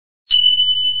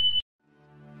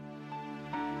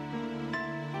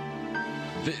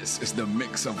This is the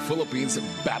Mix of Philippines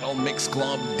Battle Mix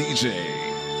Club DJ.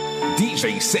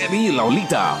 DJ Seri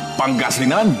Laulita,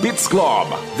 Pangasinan Beats Club.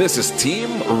 This is Team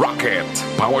Rocket,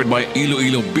 powered by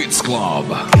Iloilo Beats Club.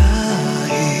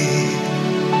 Kahit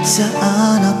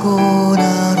saan ako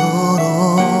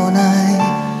naroon ay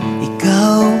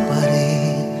ikaw pa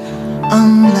rin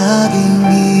ang laging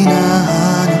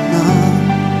hinahanap ng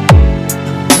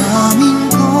damdamin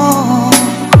ko.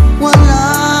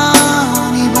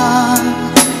 Walang iba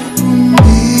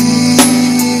kundi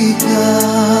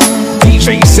ikaw.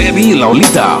 DJ Seri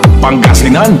Laulita,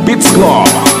 Pangasinan Beats Club.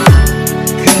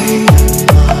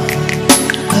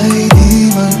 Ay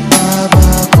di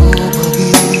magbabago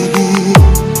pag-ibig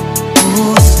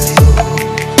ko sa'yo.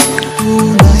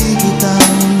 Tunay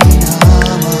kitang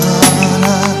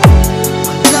minamahal.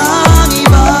 Walang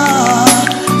iba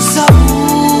sa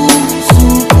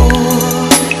puso ko,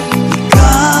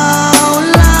 ikaw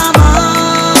lamang.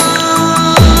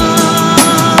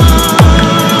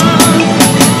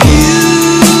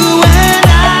 You and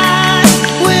I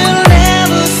will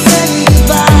never say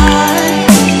goodbye.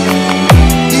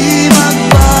 Di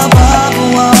magbabago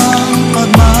ang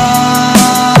pagmamahal.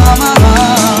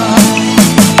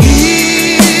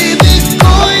 Ibig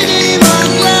ko'y di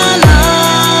maglalaho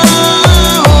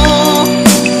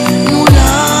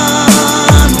mula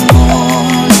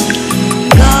noon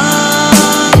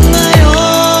hanggang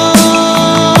ngayon.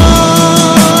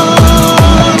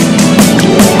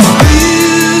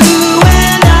 You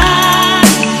and I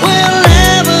will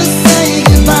never say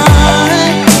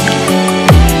goodbye.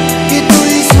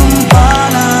 Ito'y sumpa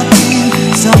natin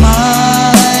sa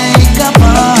may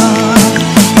kapal.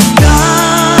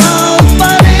 Ikaw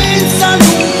pa rin sa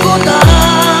lungkot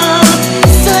at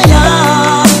saya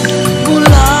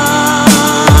mula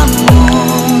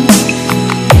noon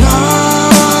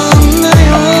hanggang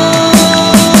ngayon.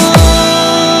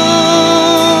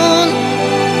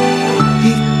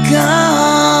 Ikaw.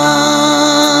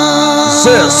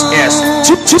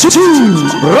 This is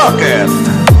Team Rocket.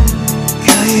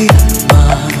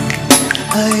 Kailanman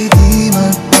ay di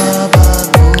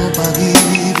magbabago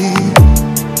pag-ibig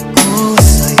ko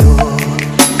sa'yo.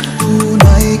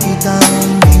 Tunay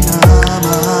kitang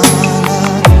minamahal.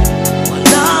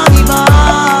 Walang iba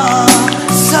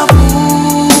sa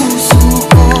puso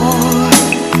ko,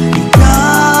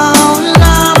 ikaw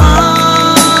lamang.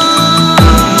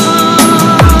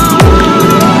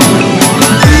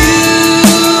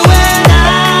 You and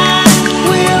I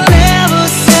will never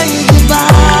say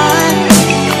goodbye.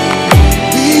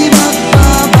 Di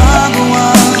magbabago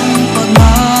ang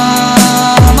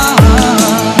pagmamahal.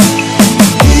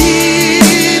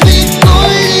 Ibig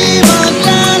ko'y di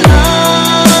maglalaho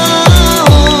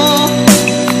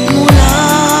mula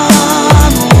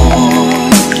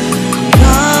noon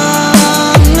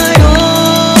hanggang ngayon.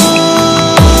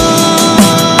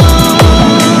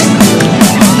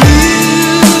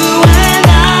 You and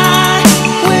I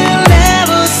will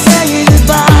never say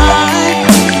goodbye.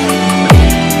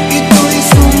 Ito'y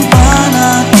sumpa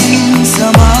natin sa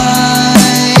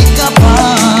may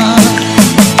kapal.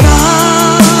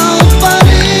 Ikaw pa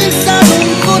rin sa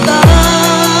lungkot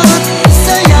at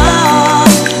saya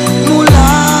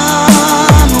mula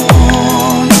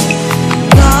noon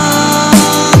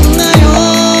hanggang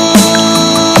ngayon.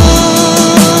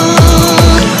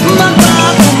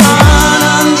 Magbago man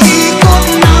ang ikot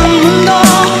ng mundo,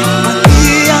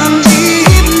 pati ang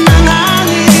ihip ng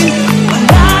hangin,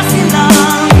 wala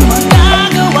silang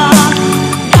magagawa,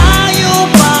 tayo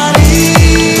pa rin.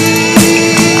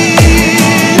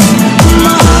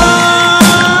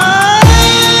 Mahal,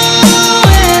 you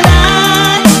and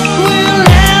I will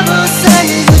never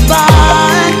say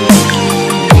goodbye.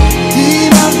 Di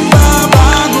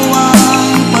magbabago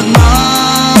ang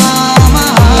pagmamahal.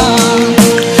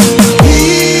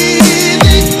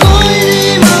 Ibig ko'y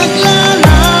di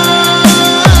maglalaho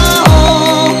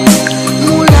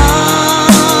mula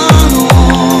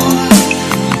noon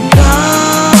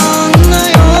hanggang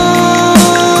ngayon.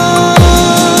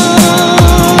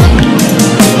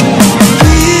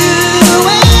 You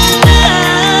and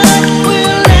I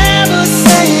will never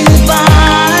say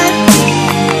goodbye.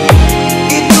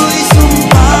 Ito'y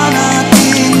sumpa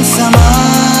natin sa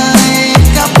may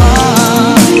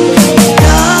kapal.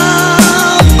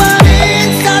 Ikaw pa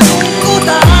rin sa lungkot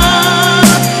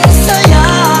at saya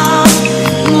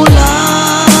mula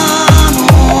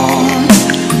noon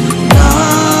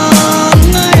hanggang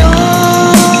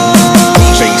ngayon.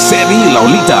 DJ Seri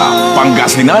Laulita,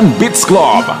 Pangasinan Beats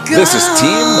Club. This is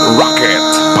Team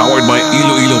Rocket, powered by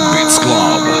Iloilo Beats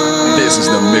Club. This is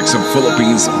the Mix of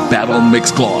Philippines Battle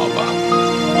Mix Club.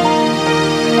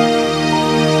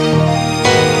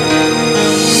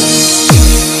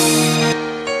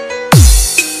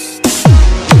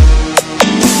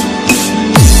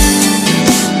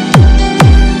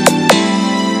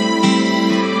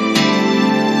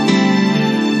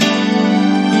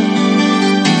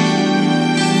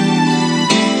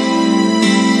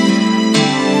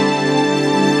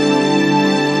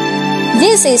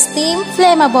 This is Team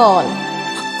Flammable.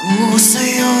 Ako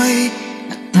sa'yo'y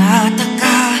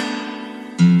natataka,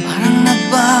 parang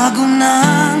nagbago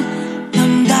ng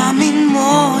damdamin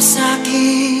mo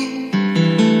sa'kin.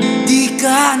 Di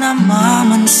ka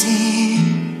namamansin.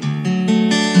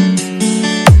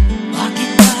 Bakit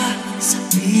ba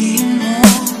sabihin mo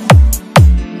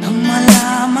nang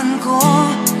malaman ko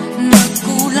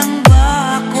nagkulang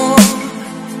ba ako?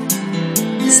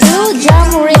 Slow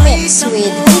Jam Remix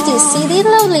with DJ CD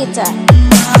Lolita.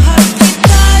 Mahal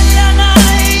kita, yan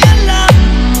ay alam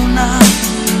mo na.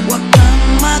 Huwag kang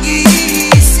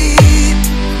mag-iisip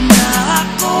na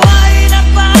ako ay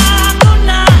nagbago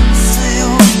na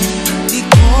sa'yo. Di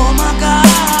ko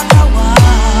magagawa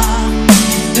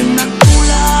kung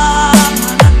nagkulang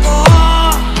man ako.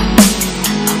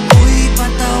 Ako'y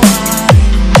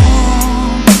patawarin mo,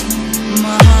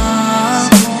 mahal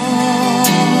ko.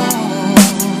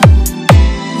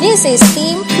 This is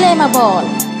Team Flammable.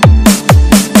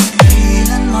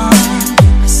 Kailanman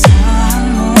asahan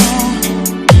mo,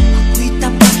 ako'y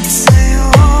tapat sa'yo,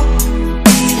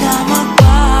 di na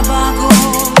magbabago.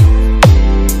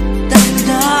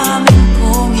 Damdamin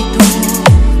kong ito,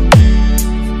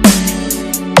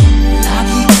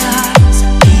 lagi ka sa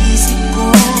isip ko.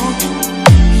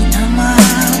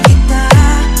 Minamahal kita,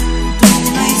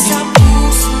 tunay sa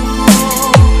puso ko.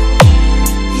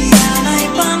 Yan ay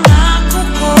pangako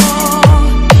ko.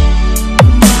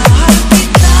 Mahal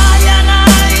kita, yan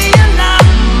ay alam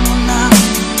mo na.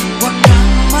 Huwag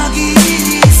kang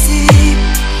mag-iisip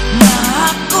na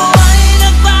ako ay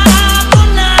nagbago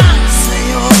na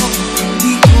sa'yo.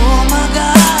 Di ko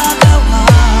magagawa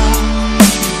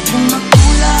kung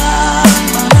nagkulang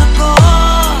man ako.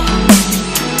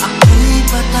 Ako'y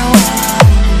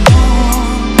patawarin mo.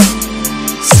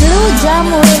 Slow Jam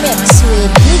Remix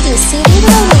with DJ CD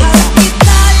Lolita.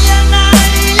 Kita, yan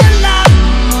ay alam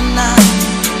mo na.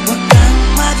 Huwag kang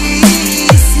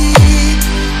mag-iisip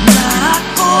na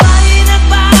ako ay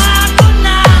nagbago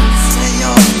na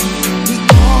sa'yo. Di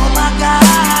ko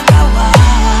magagawa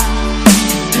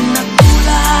kung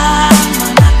nagkulang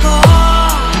man ako.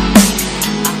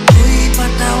 Ako'y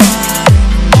patawarin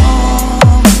mo,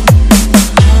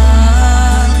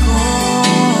 mahal ko.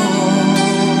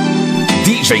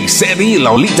 DJ Sedi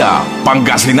Lolita,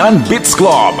 Pangasinan Beats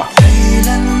Club.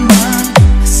 Kailanman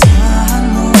asahan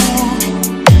mo,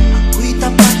 ako'y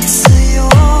tapat sa'yo,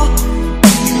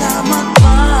 di na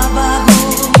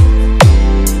magbabago.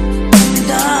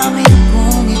 Damdamin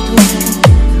kong ito,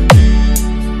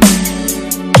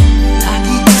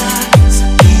 lagi ka sa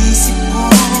isip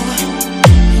ko.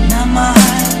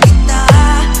 Minamahal kita,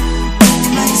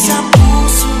 tunay sa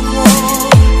puso ko.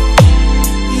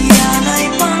 Yan ay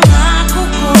pangako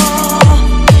ko.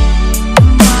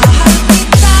 Mahal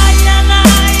kita, yan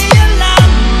ay alam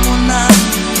mo na.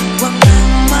 Huwag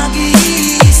kang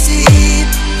mag-iisip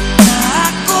na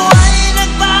ako ay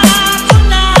nagbago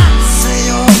na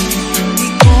sa'yo. Di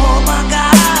ko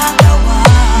magagawa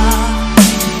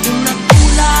kung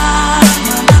nagkulang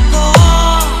man ako.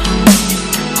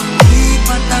 Ako'y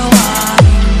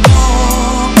patawarin mo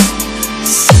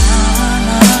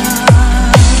sana.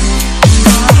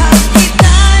 Mahal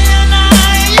kita, yan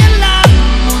ay alam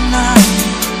mo na.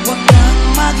 Huwag kang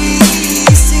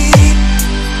mag-iisip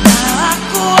na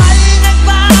ako ay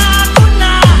nagbago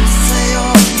na sa'yo.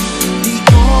 Di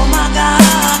ko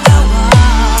magagawa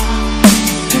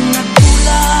kung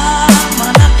nagkulang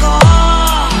man ako.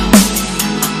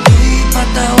 Ako'y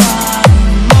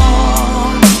patawarin mo,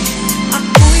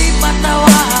 ako'y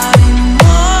patawarin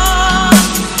mo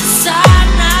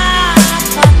sana.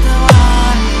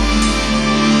 Patawarin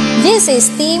This is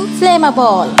Team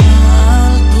Flammable.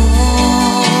 mahal ko.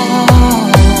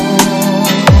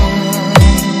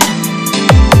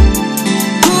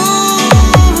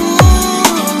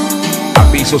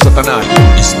 Abiso sa tanan.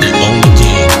 Is the only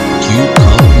thing you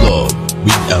can love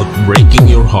without breaking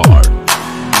your heart.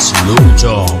 Slow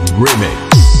Jam Remix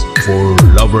for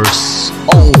lovers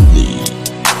only.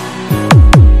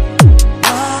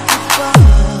 Bakit ba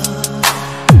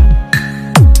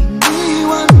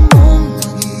iniwan mong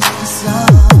nag-iisa?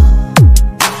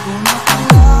 Di ko na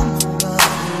alam ang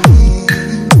gagawin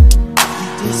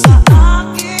dito sa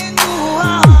aking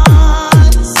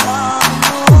buhay.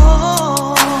 Sama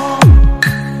mo,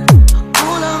 ako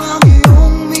lang ang iyong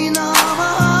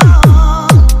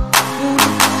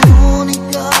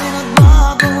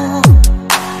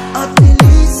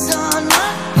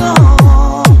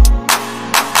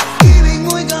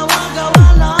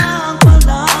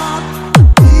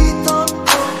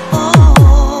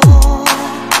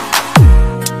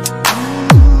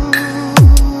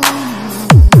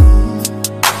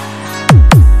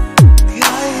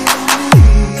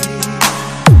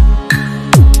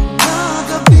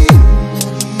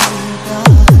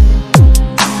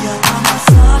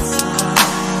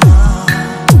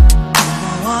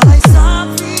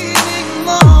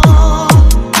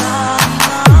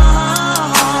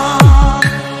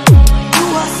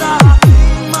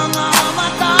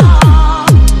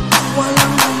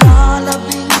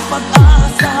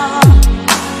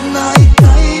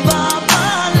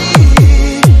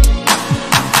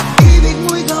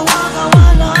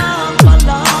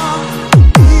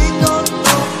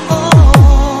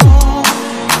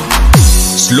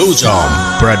Slow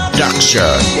Jam Production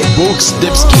Books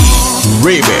Dipski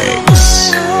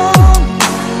Remix.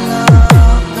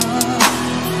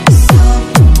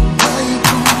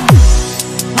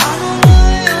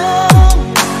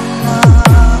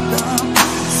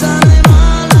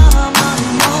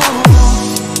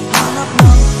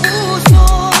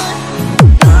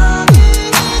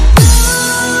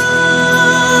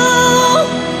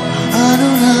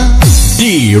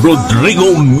 D.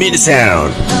 Rodrigo Mini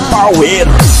Sound Power.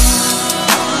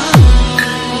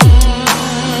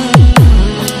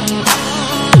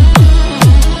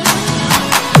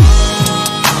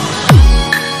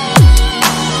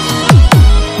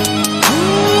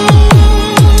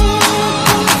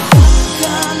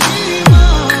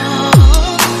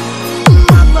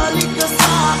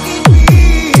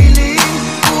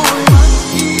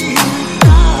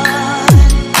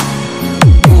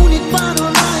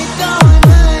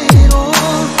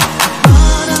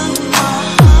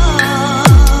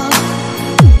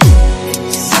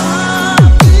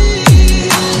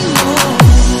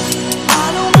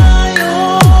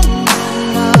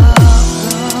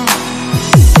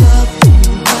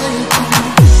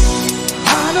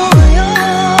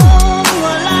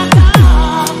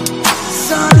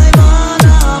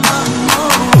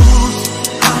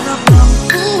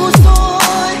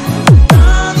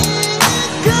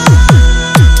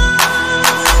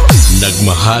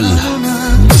 Nagmahal,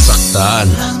 nasaktan,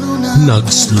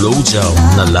 nag-slow jam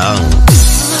na lang.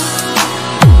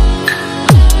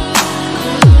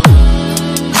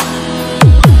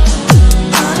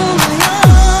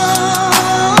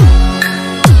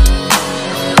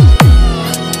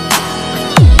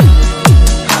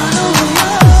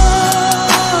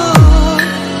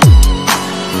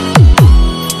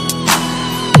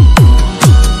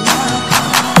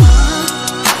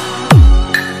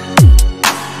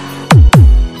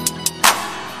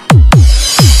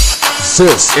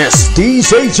 This is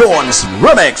DJ Jones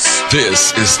Remix.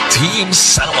 This is Team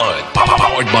Salad,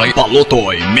 powered by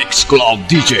Palotoy Mix Club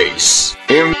DJs.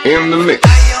 In the mix.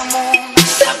 Ayaw mong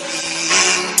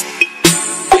sabihin,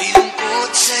 may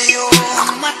lungkot sa'yo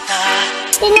ang mata.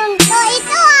 Tinunto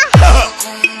ito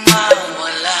Kung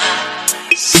mawala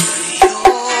sa'yo,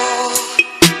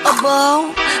 abaw,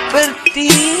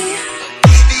 perti,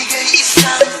 ibigay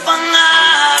isang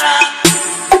pangarap.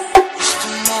 Gusto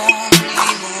mong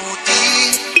limutin,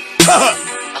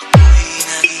 ako'y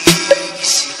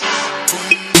nag-iisip kung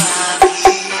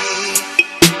bakit.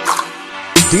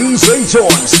 DJ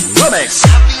Jones Remix.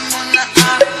 Sabi mo na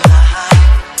ang lahat,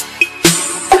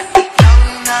 at ikaw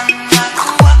nang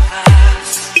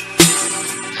magwakas.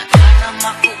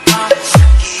 Nadarama ko ang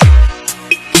sakit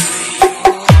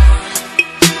ngayon.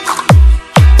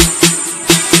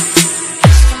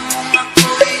 Gusto mong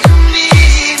ako'y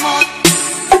lumimot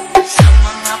sa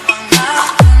mga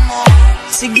pangako mo.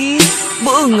 Sige,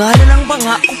 buong nga na ng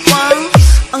pangako pang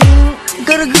ang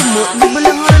garagamot di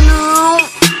balang araw.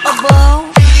 Abaw,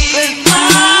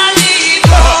 permali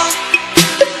mo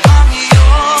ang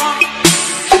iyong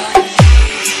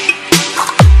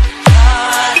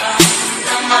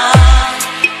nararamdaman.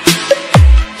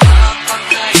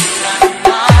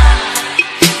 Mapagkailanman,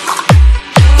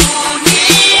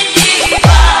 ngunit di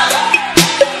ba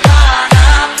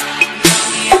hanap ng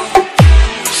iyong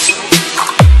puso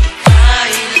ay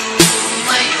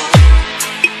lumayo.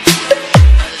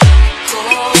 Alam ko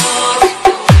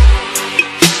ito,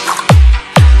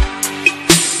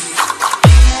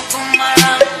 di mo ko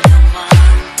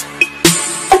maramdaman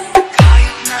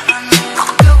kahit na anong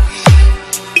gawin.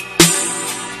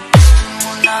 Gusto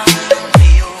mo lang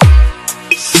lumayo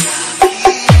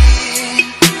sa'kin.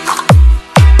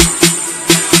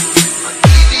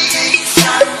 Magbibigay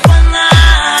isang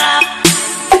pangarap,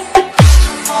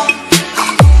 gusto mong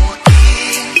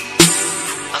limutin.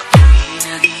 Ako'y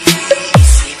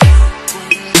nag-iisip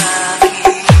kung bakit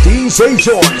DJ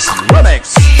Jones Remix.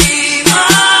 di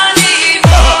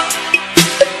malimot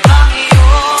ang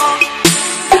iyong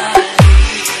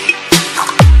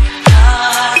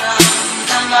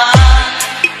nararamdaman.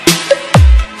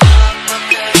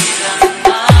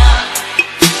 Mapagkailanman,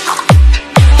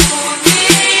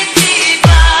 ngunit di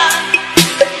ba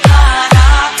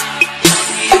hanap ng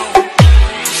iyong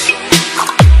puso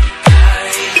ay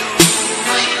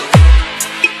lumayo.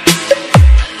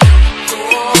 Alam ko ito,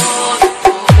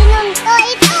 Tinunto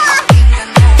ito pakinggan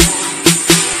mo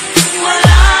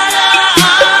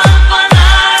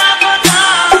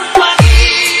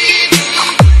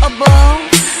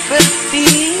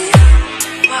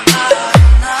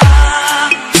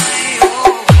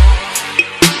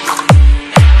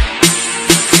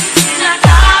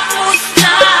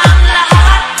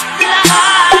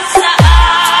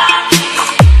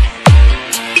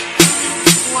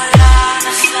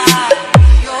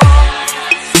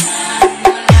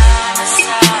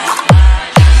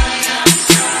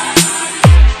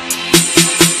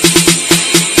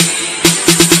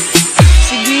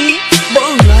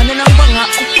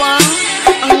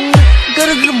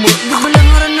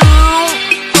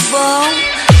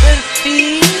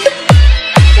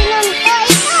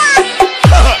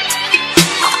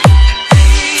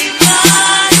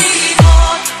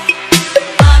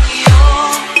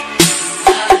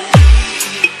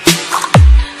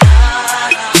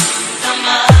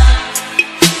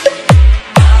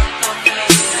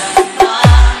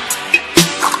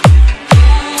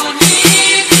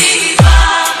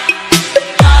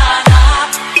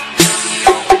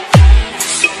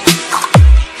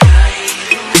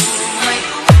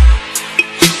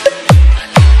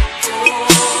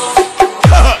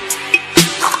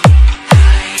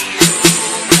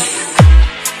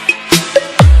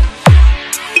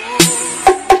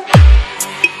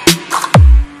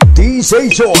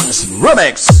DJ Jones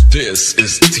Remix. This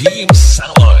is Team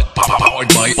Salad, powered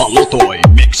by Palotoy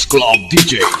Mix Club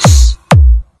DJs.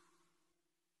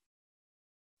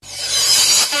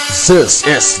 This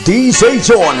is DJ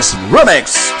Jones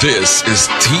Remix. This is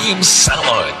Team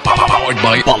Salad, powered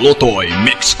by Palotoy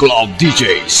Mix Club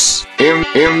DJs. in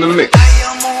the mix.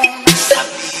 Ayaw mong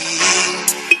sabihin,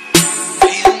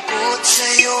 may lungkot sa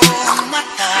iyong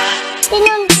mata.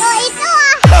 Pinunto ito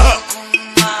Kung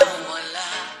mawala.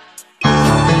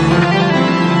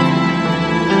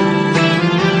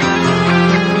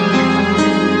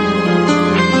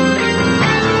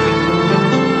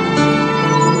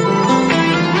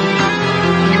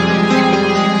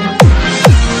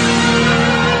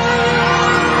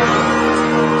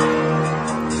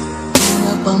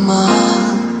 Una pa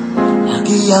man,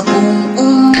 lagi akong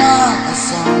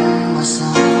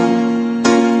umaasang-asang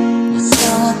na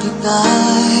sana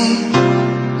kita'y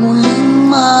muling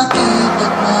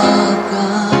makita't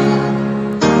magkan.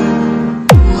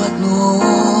 Buhat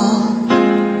noon,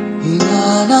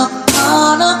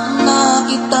 hinanap-hanap na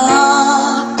kita,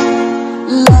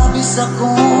 labis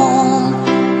akong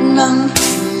nang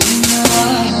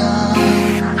hinayang.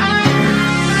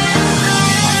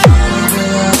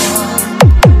 Kaya di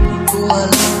ko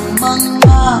alam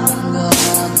mga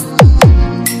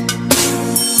gagawin,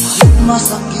 kahit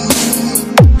masakit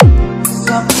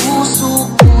sa puso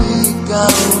ko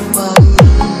ikaw pa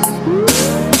rin.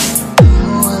 Di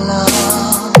mo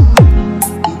alam,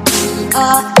 ito'y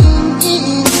aking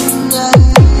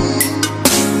iingayin.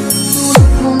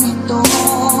 Sulit mong ito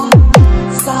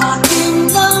sa aking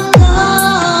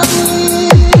damdamin.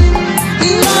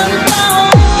 Ilang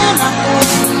taon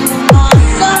akong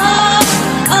umasa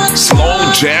at Slow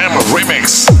Jam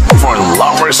Remix for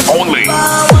lovers only.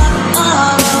 bawat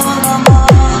araw na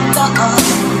magdaan,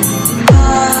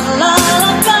 naalala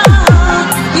ka.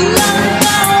 Ilang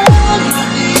taon na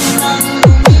din ang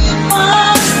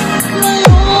lumipas,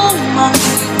 ngayong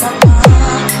makita ka.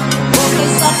 Okay,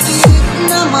 sakit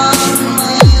naman,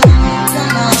 mayroon ka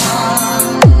na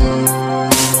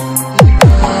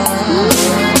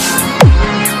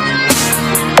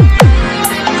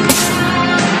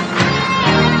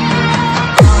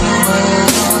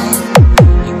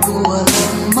di ko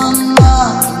alam mga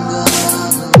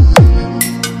gagawin,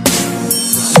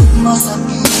 kahit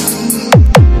masakit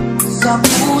sa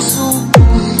puso ko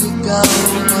ikaw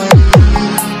pa rin.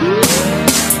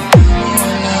 Di mo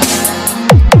alam,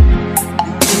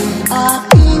 ito'y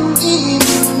aking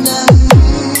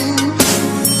iingayin.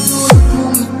 Sulit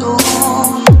mong ito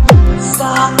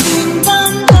sa aking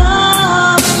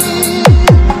damdamin.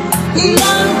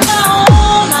 Ilang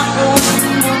taon akong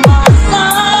umasa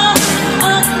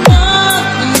at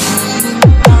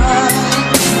naghihintay,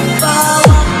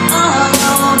 bawat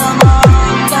araw na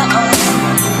magdaan,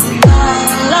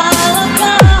 naalala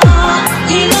ka.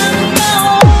 Ilang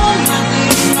taon na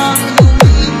din ang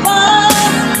lumipas,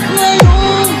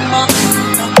 ngayong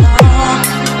makita ka.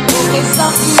 Okay,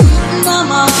 sakit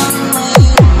naman,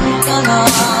 mayroon ka na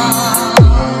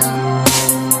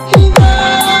iba.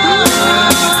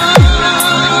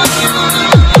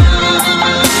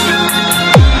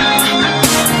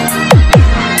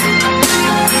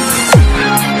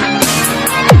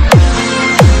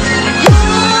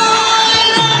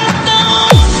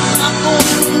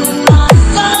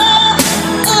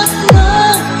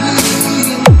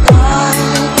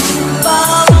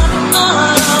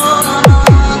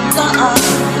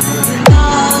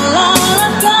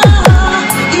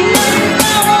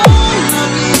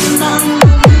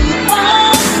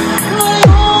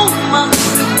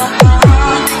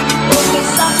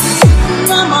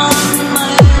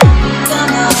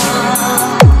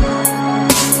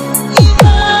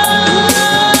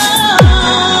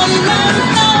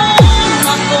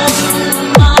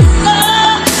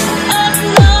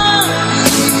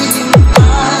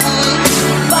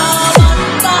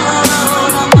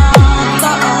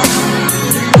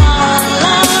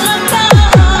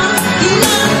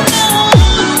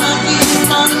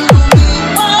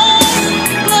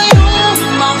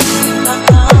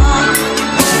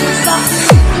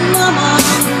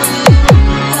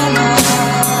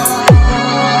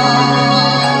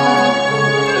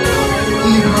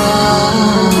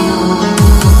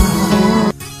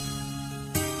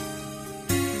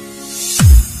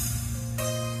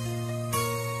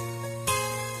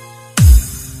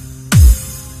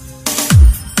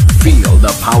 Feel the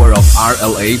power of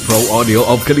RLA Pro Audio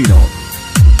of Calino.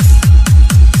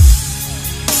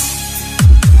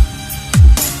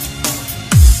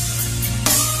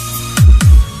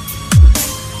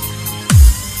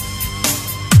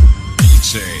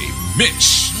 DJ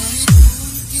Mitch.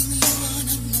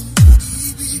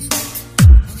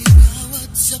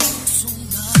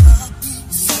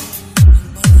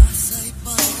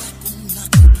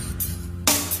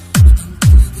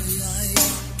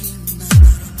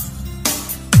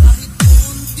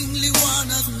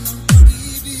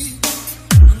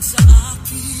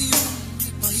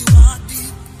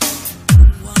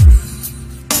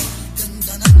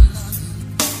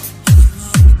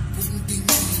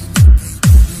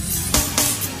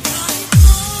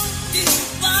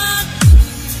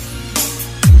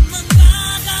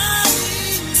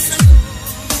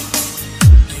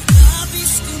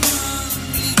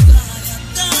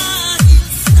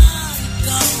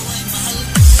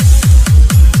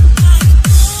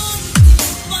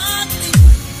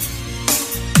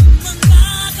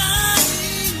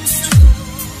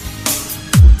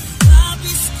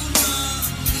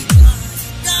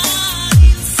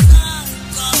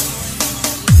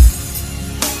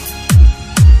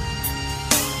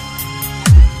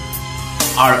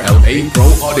 RLA Pro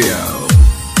Audio.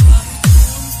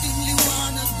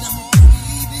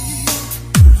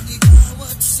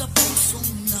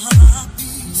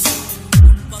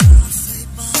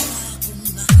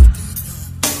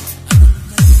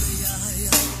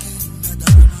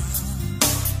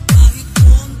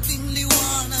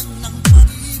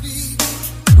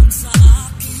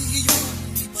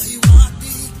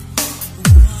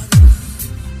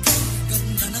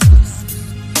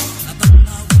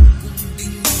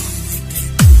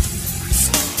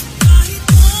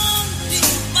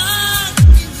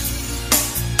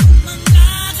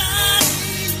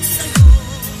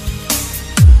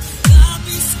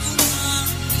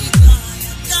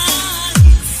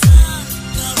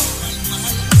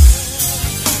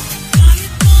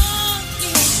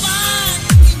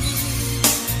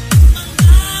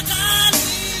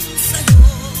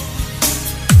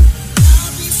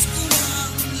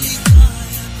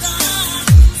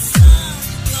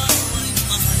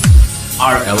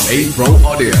 RLA Pro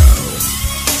Audio.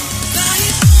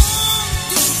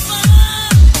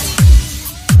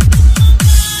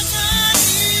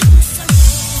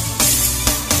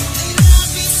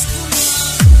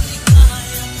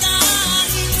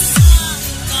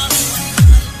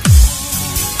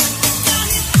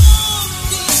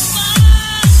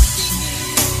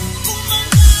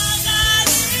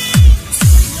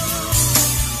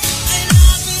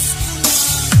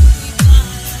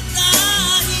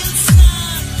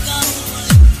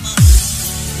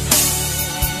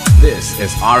 This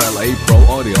is RLA Pro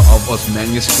Audio of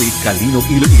Osmeña Street, Calino,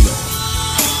 Iloilo.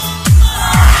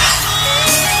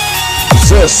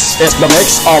 This is the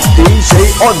mix of DJ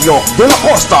Onyo de la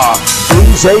Costa,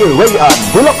 DJ Rayan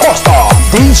de la Costa,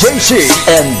 DJ C,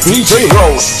 and DJ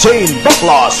Rose Jane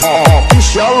Douglas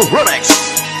official remix.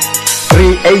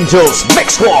 Three Angels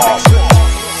Mix Club.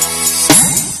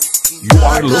 You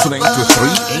are listening to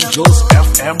Three Angels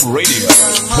FM Radio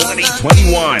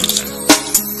 2021.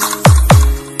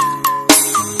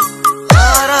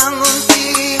 Parang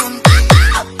unti-unti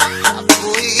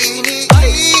ako'y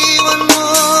iniiwan mo.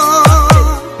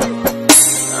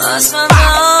 Asan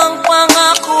ang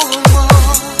pangako mo?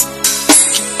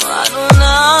 Ano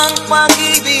nang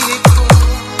pag-ibig ko?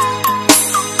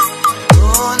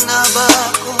 Doon na ba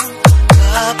akong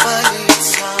kapalit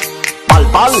sa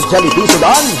Palpal Jollibee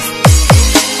Sudan.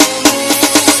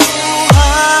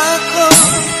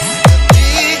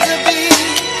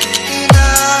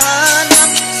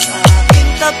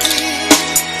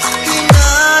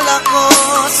 Hinala ko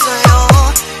sa'yo,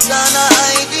 sana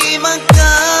ay di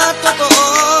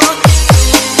magkatotoo.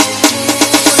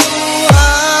 Luha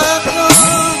ko,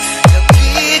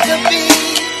 gabi-gabi,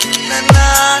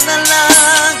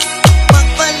 nananalang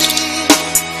magbalik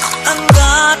ang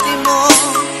dati mong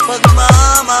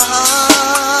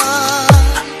pagmamahal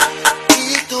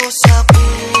dito sa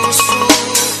puso ko.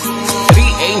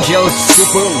 Three Angels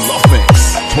Super Love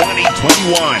Mix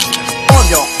 2021.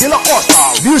 Onyo de la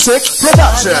Costa Music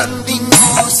Production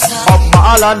of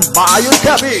Maalan Maayong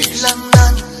Gabi.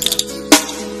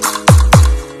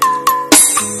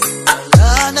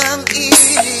 Wala nang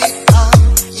ilit ang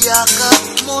yakap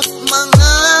mo't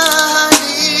mga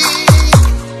halik.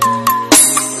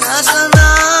 Nasaan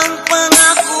ang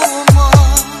pangako mo?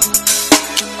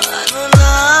 Ano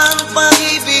nang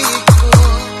pag-ibig ko?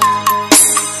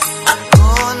 Ano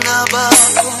na ba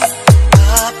akong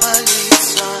kapalit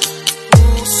sa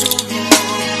puso mo?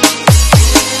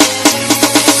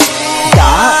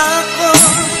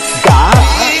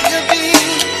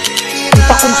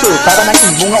 Ipakonsulta ka ng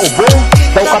imo nga ubo.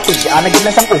 Daw katigyan na gid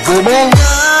lang sang ubo mo.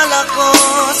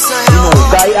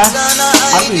 Hinugay ang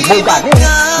imo gani.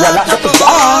 Wala na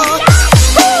tigyan.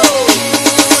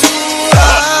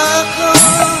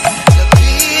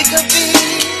 Gabi-gabi,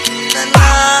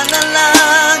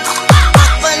 nananalang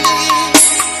magbalik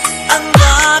ang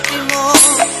dati mo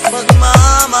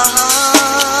pagmamahal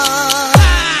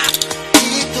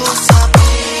dito sa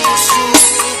puso.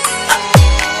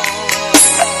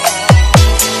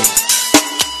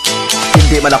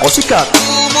 Hindi man ako sikat,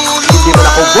 hindi man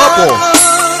ako gwapo,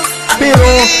 pero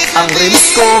ang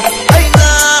remix ko Ay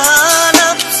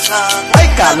nahanap sa ay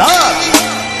kalat.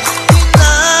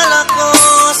 hinala ko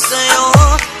sa'yo,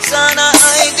 sana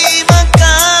ay di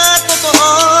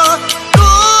magkatotoo.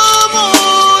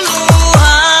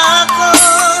 Lumuluha ko,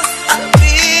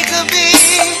 gabi-gabi,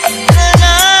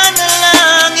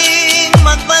 nananalangin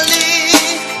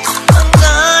magbalik ang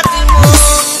dati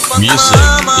mong Music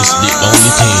is the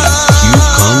only thing you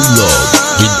can love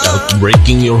without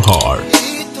breaking your heart.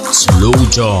 Slow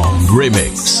Jam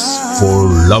Remix for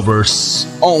lovers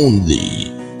only.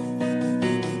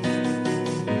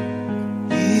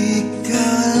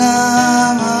 Ikaw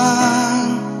lang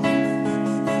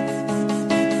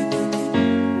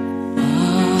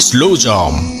Slow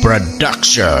Jam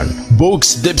Production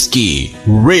Box Dipski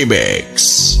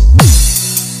Remix.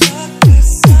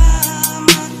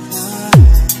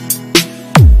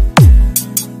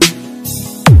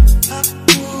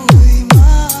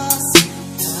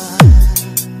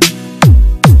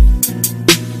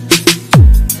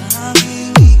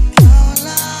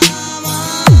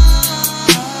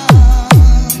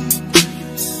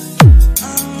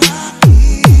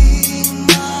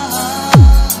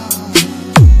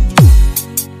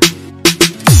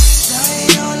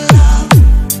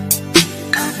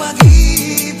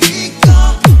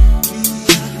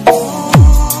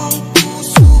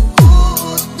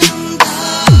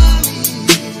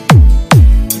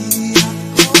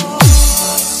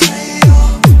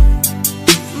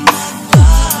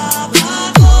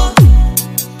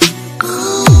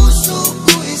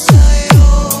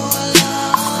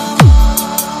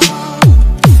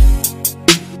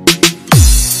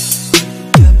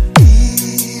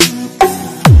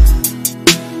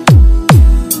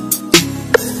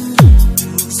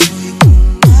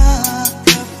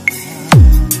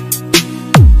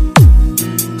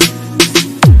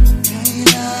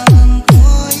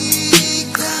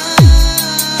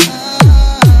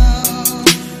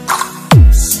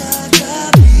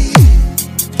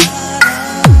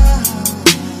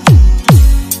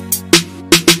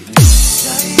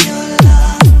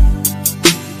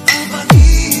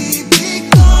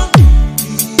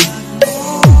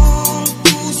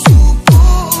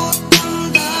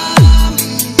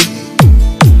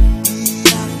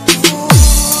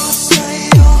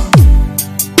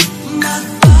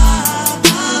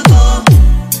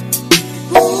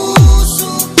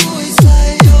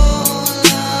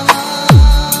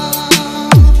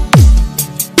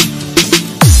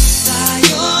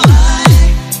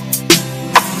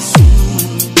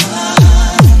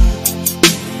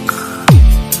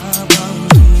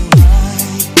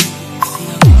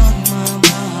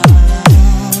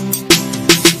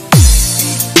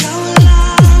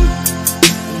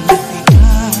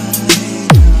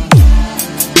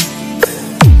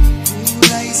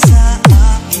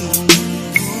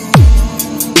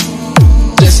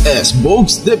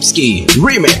 Box Dipski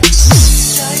Remix.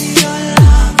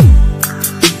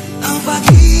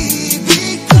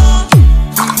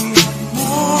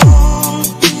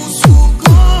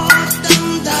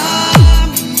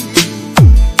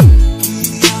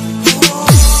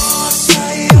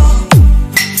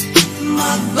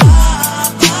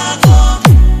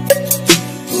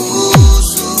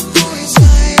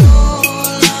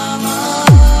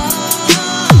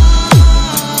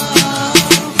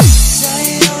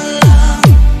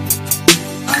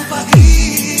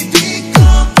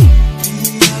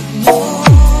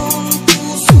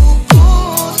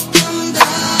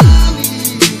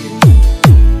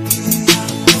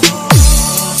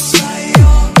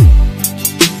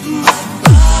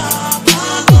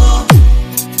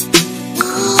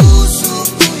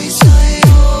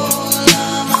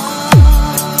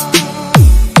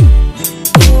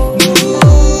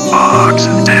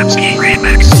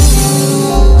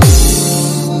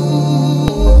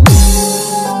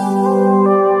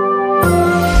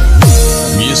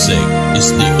 Music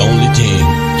is the only thing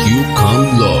you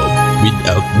can love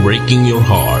without breaking your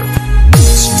heart.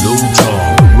 Slow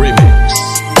Jam Remix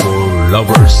for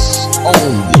lovers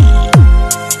only.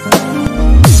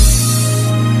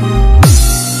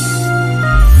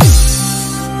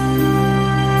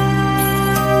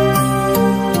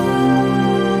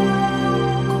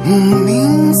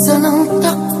 Minsan ang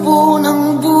takbo ng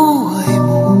buhay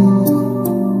mo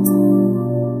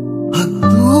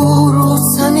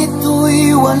Pagdurusan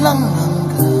ito'y walang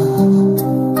hanggan.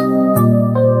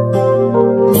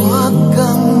 Huwag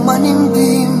kang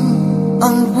manimdim,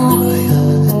 ang buhay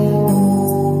ay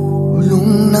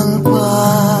gulong ng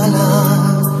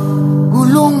palad,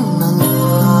 gulong ng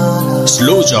palad.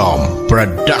 Slow Jam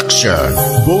Production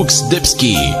Box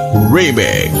Dipski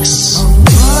Remix.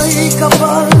 Ay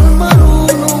kapal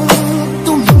marunong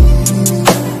tumingin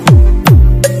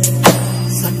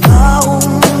sa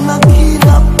taong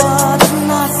naghirap at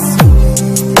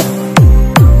nasakit.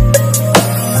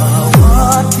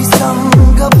 Bawat isang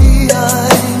gabi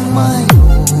ay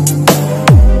mayroong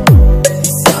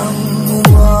isang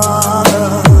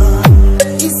umaga,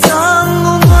 isang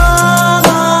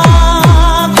umaga.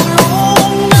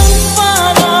 Gulong ng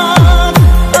palad,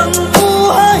 ang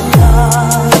buhay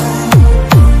ay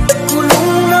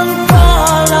gulong ng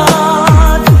palad.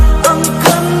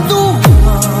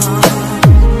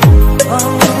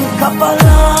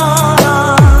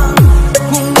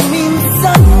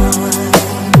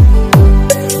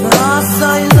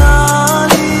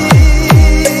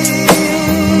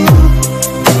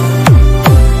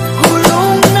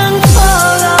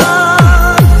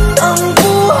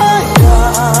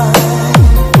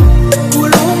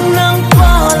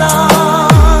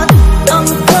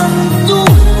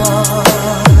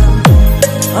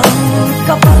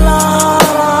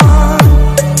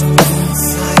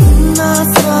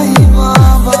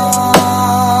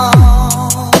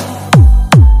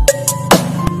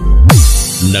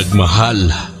 nagmahal,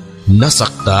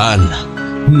 nasaktan,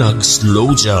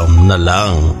 nag-slow jam na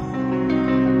lang.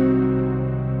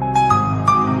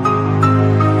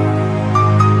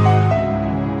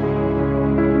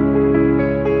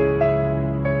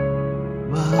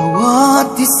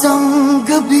 Bawat isang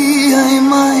gabi ay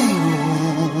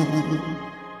mayroon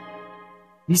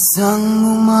isang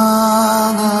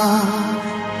umaga,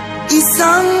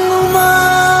 isang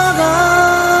umaga.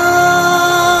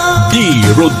 Di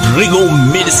Rodrigo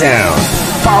Medicine,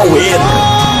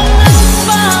 Power.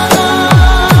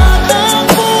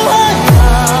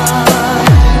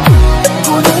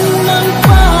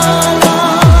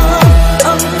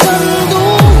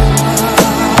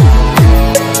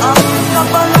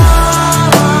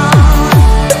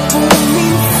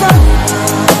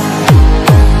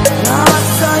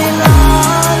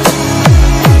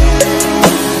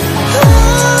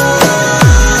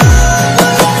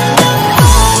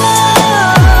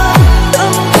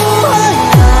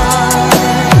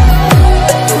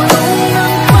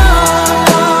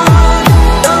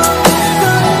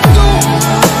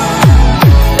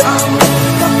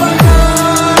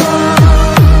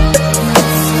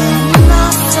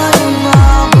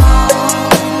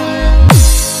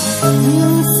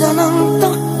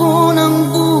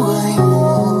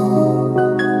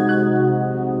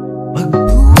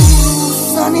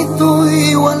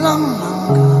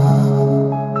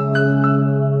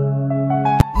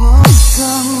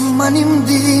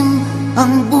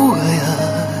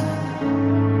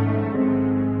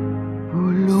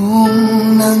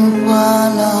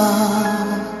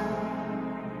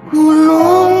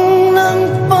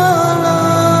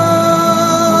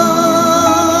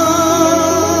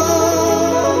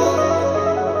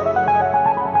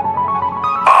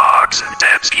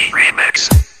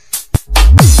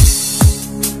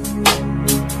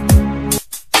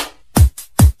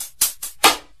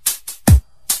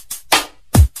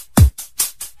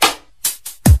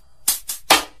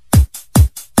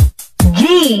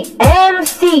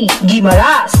 GMC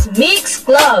Gimaras Mix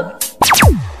Club.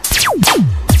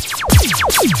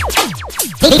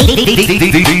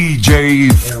 DJ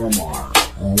Terima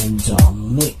on the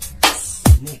mix.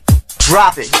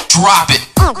 Drop it. Drop it.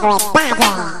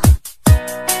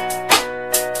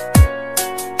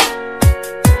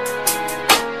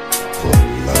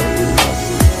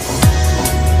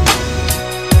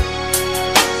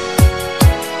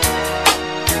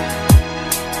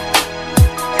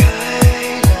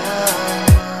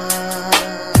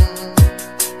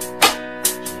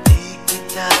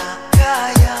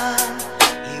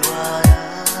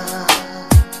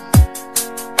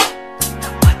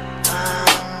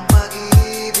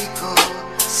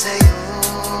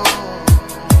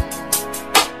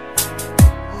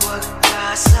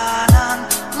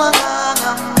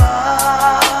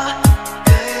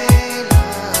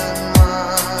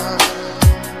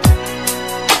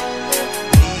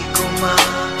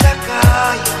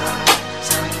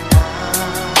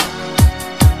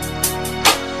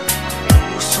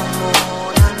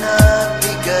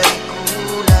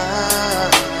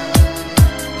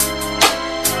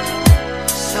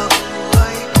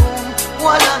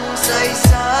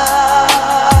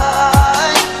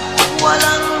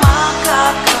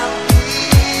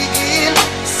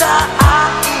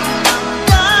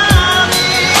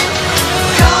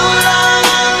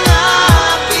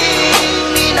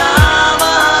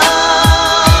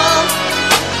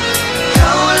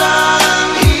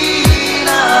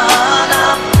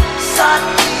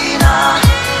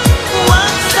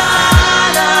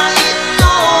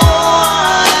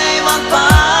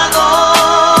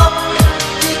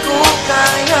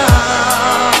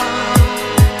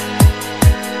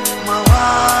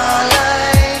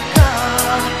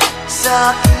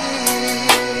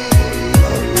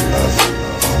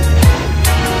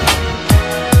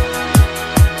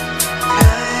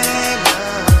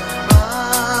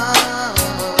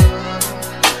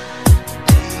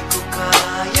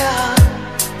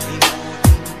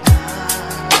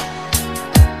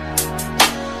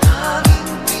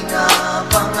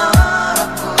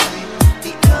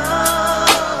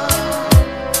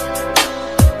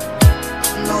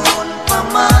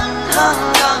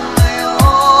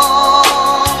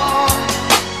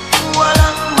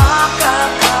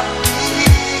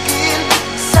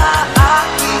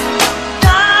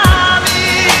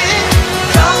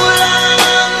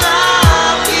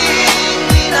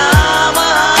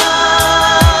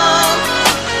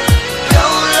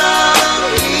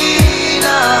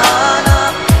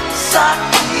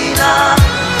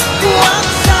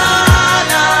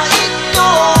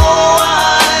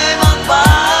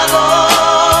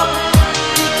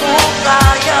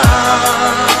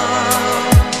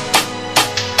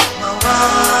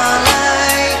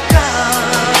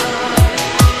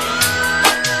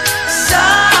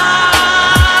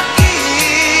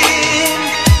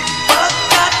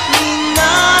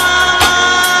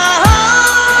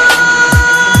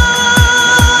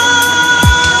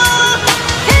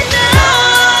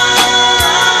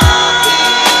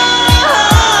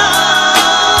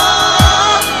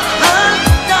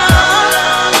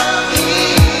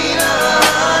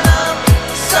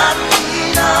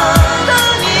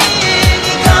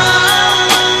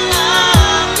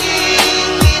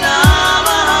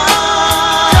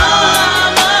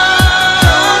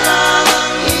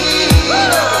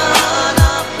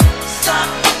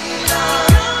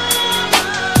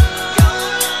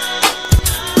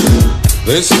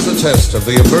 This is a test of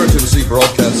the emergency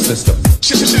broadcast system.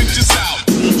 Check this out.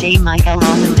 DJ Michael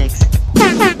on the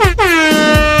mix.